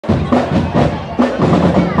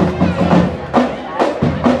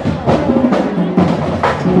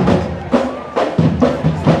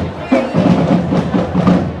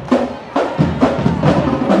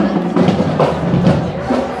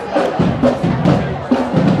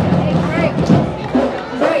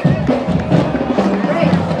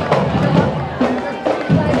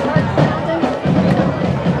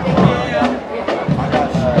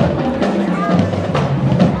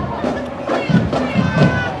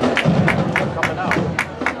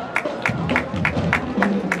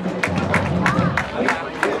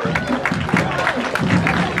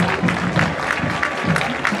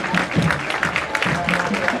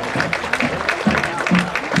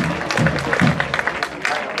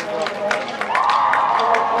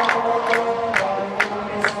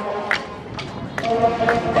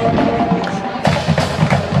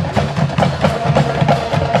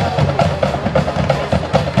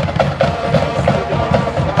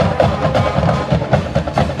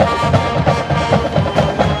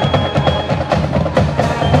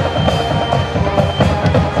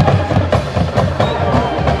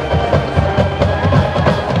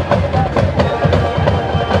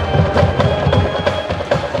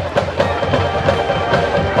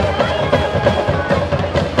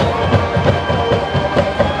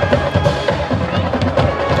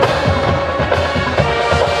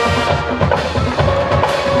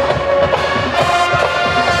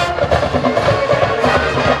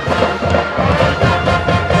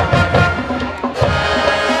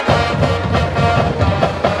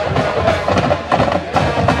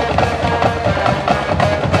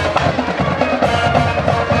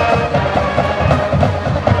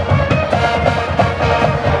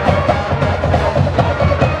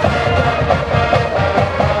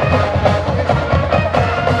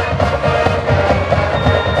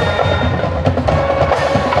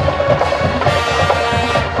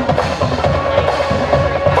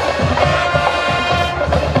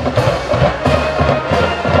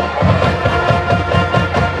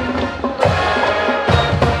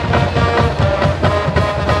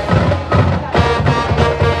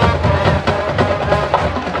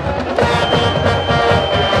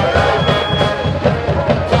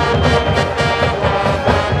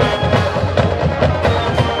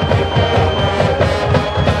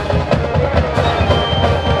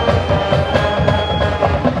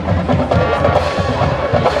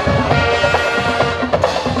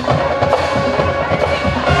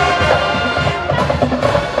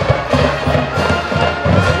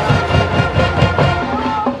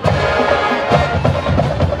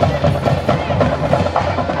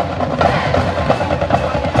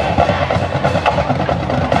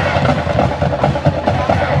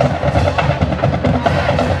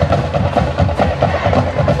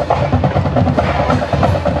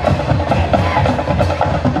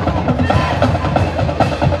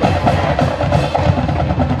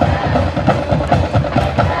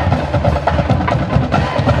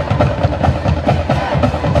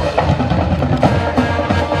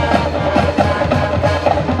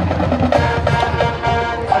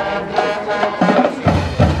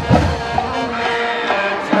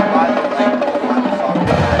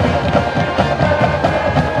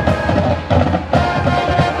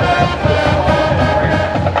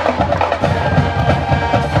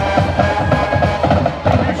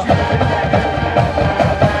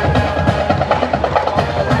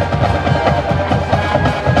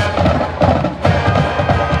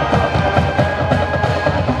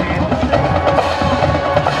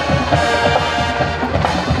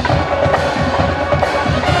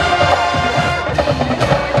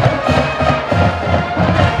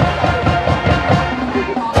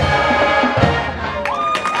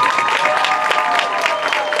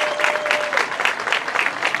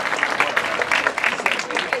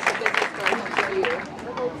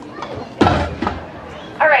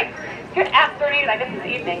morning, I guess it's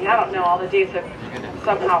evening. I don't know, all the days have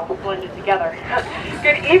somehow blended together.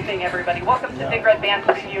 Good evening, everybody. Welcome to Big Red Band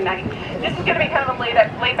Preview Night. This is going to be kind of a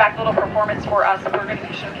laid-back little performance for us. We're going to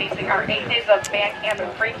be showcasing our 8 days of band camp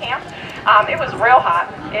and pre-camp. It was real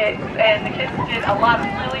hot, and the kids did a lot of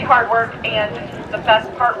really hard work, and the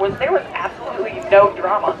best part was there was absolutely no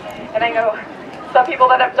drama. And I know some people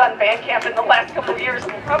that have done band camp in the last couple of years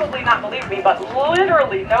will probably not believe me, but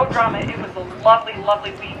literally no drama. It was a lovely,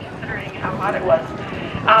 lovely week considering how hot it was.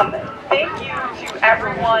 Thank you to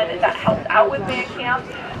everyone that helped out with band camp,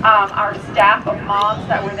 our staff of moms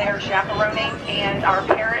that were there chaperoning, and our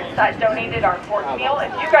parents that donated our fourth meal.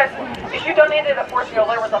 If you donated a fourth meal,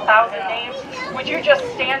 there was 1,000 names. Would you just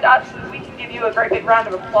stand up so that we can give you a very big round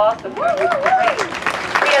of applause? The food was great.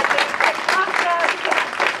 We had things like pasta,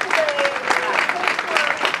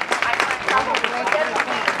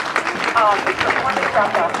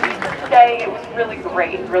 today. It was really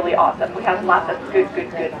great, really awesome. We had lots of good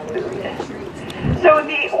food. So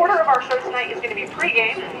the order of our show tonight is going to be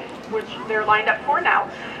pregame, which they're lined up for now.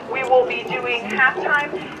 We will be doing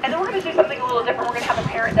halftime, and then we're going to do something a little different. We're going to have a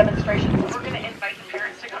parent demonstration. So we're going to invite the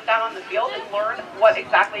parents to come down on the field and learn what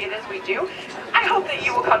exactly it is we do. I hope that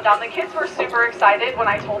you will come down. The kids were super excited when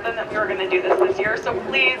I told them that we were going to do this year. So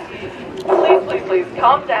please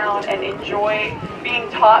come down and enjoy being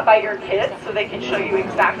taught by your kids so they can show you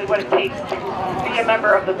exactly what it takes to be a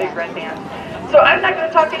member of the Big Red Band. So I'm not going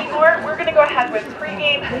to talk anymore. We're going to go ahead with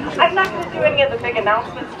pregame. I'm not going to do any of the big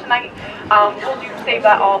announcements tonight. We'll save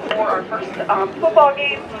that all for our first football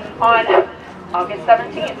game on August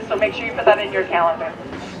 17th. So make sure you put that in your calendar.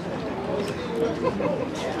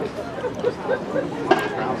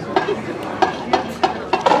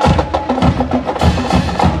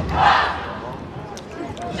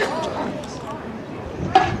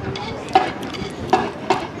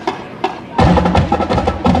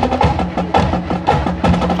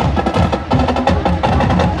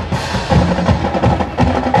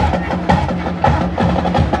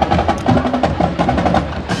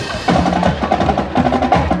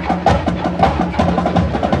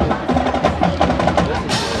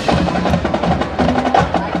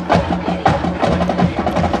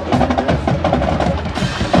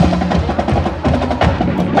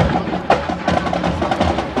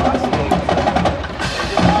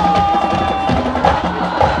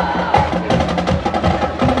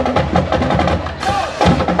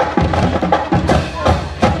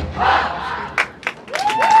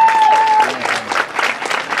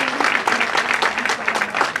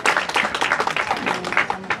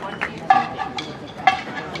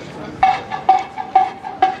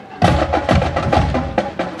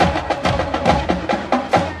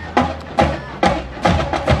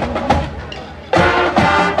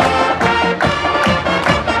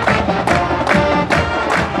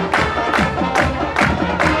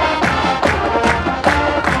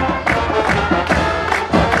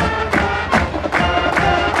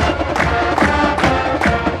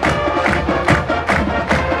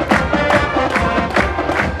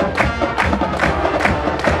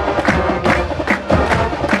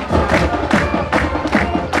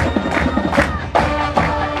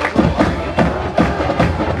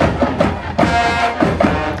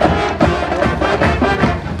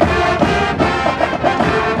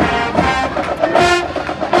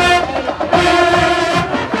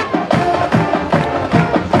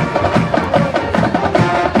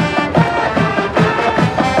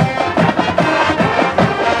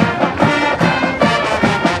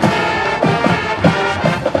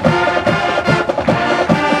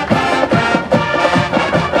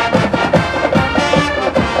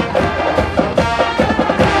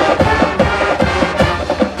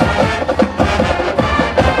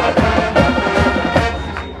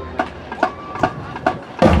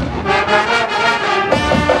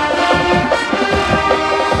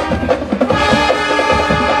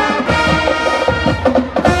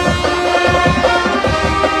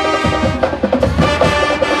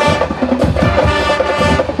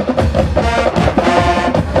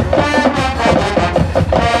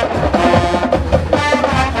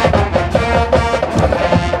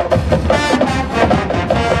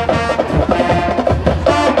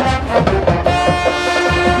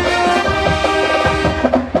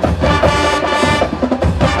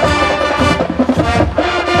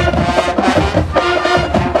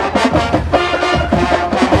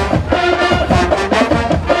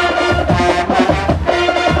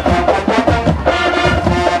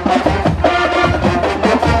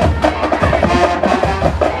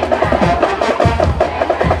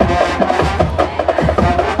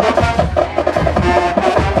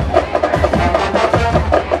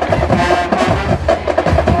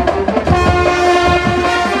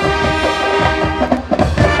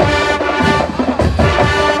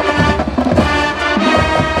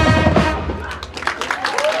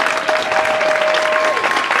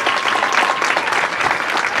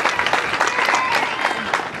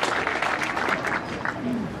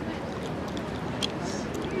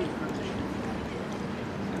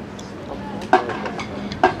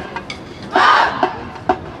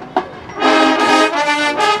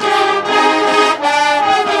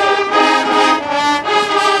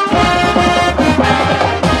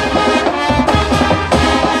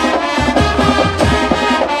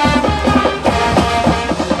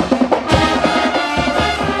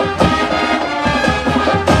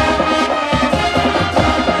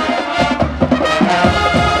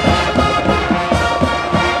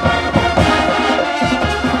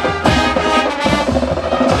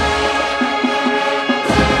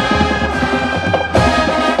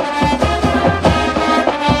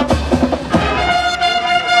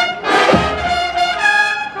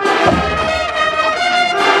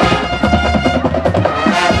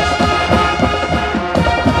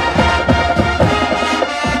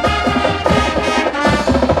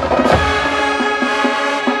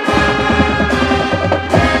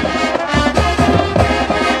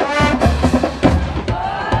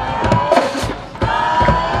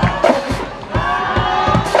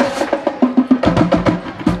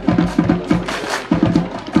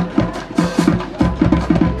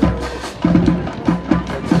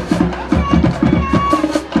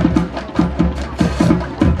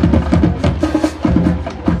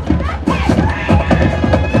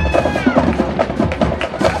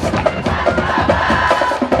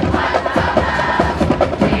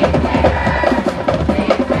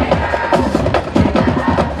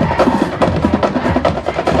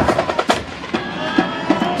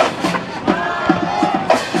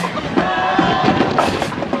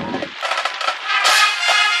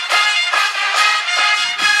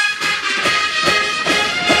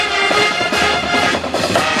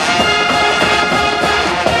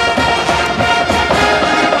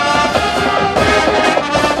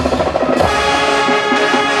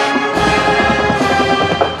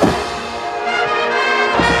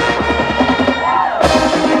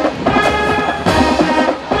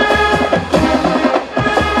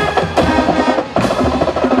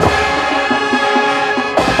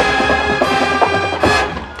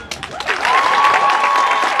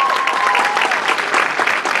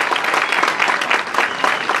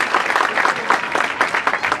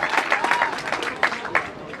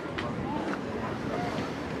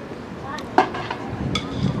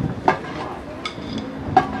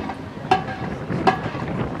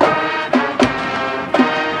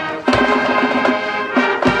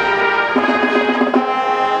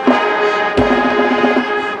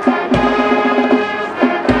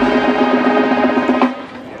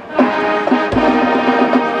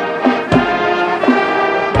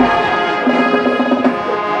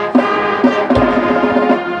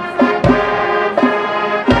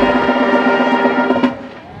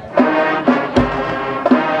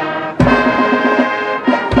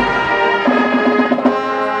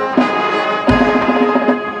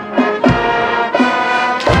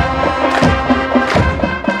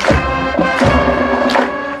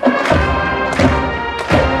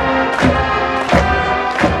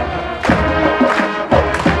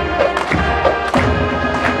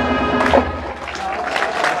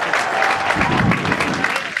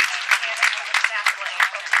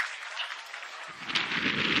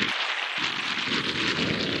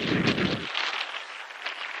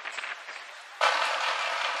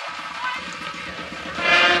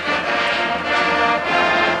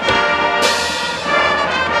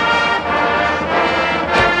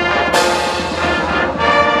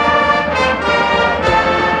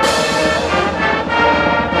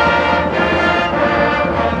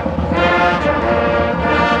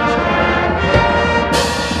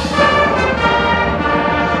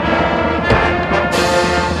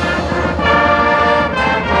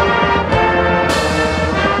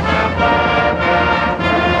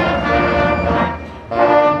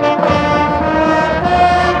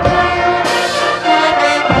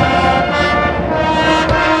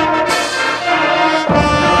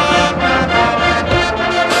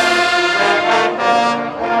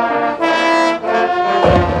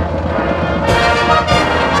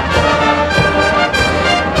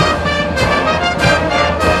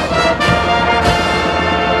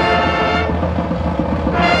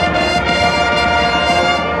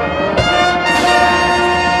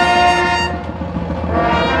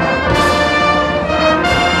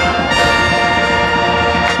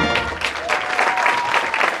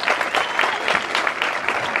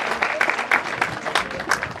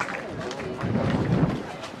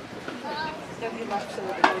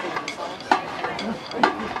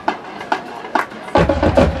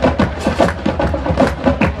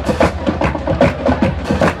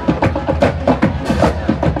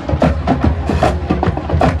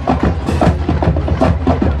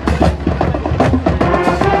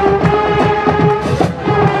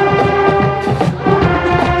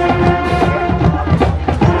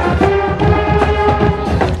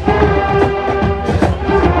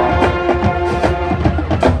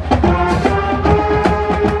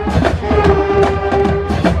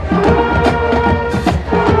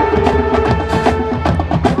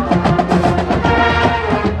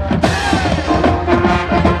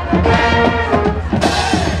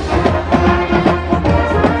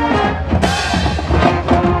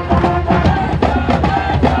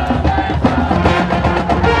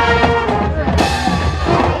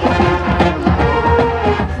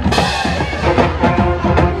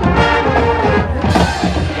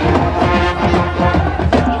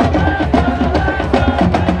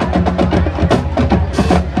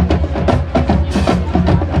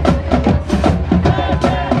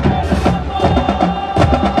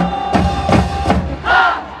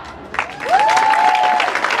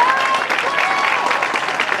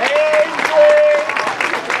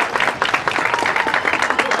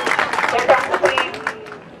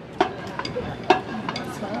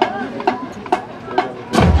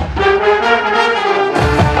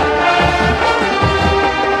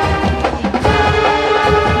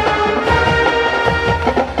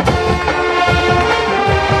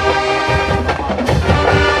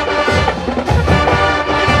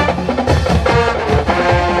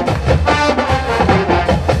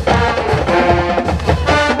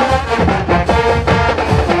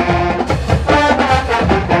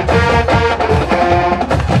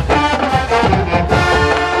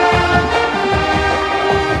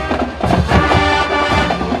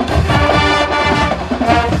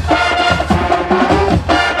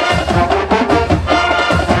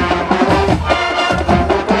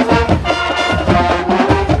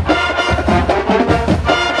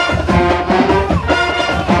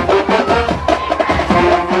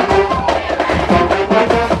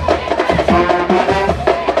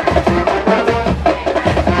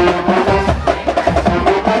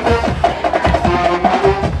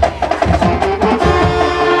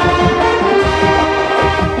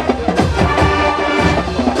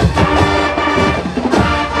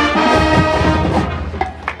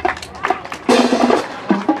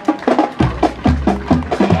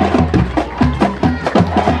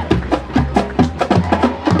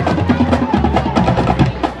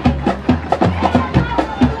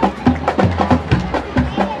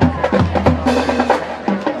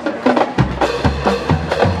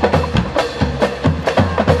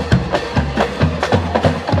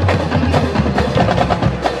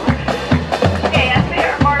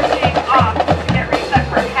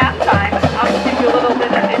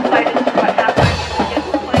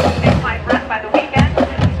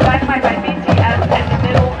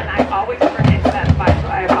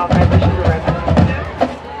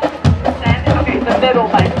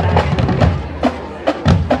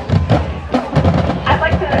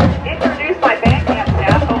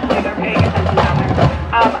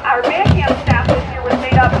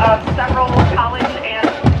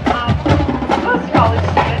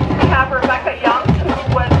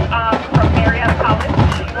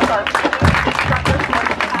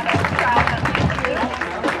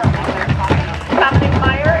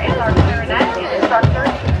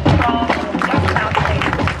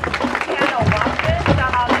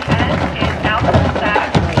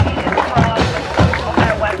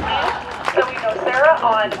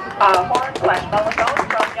 horn/mellophone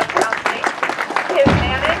from Youngstown State. His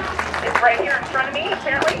Manning is right here in front of me,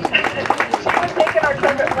 apparently. She was taking our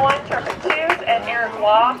trumpet 1, trumpet 2s, and Eric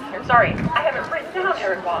Law. Sorry, I have it written down,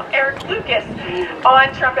 Eric Law. Eric Lucas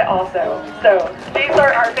on trumpet also. So these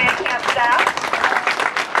are our band camp staff.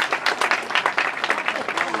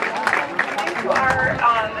 Our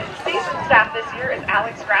station staff this year is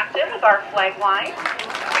Alex Grafton with our flag line.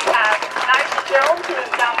 We have Nigel Jones, who is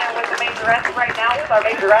down there with the majorettes right now, with our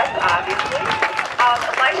majorettes, obviously.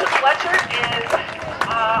 Elisha Fletcher is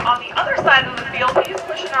on the other side of the field. He's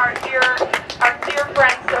pushing our dear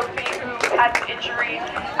friend Sophie, who had an injury.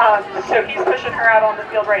 So he's pushing her out on the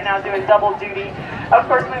field right now, doing double duty. Of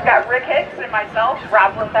course, we've got Rick Hicks and myself,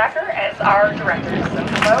 Rob Linthacker, as our directors. So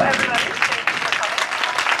hello, everybody.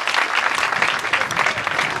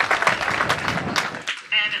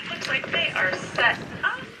 Set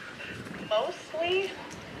up mostly,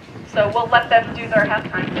 so we'll let them do their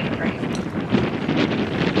halftime thing for you.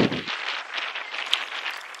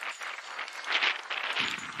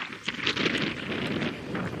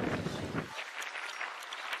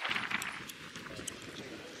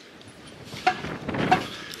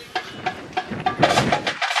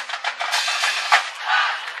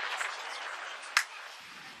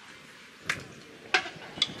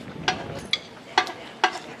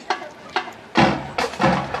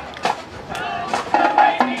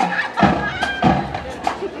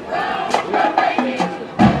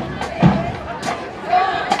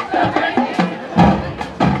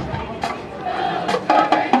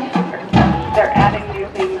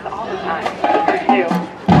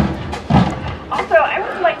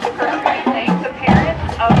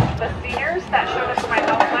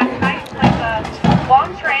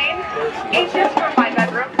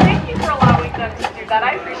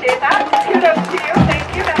 I appreciate that. Kudos to you.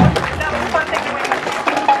 Thank you. That was a fun thing to witness.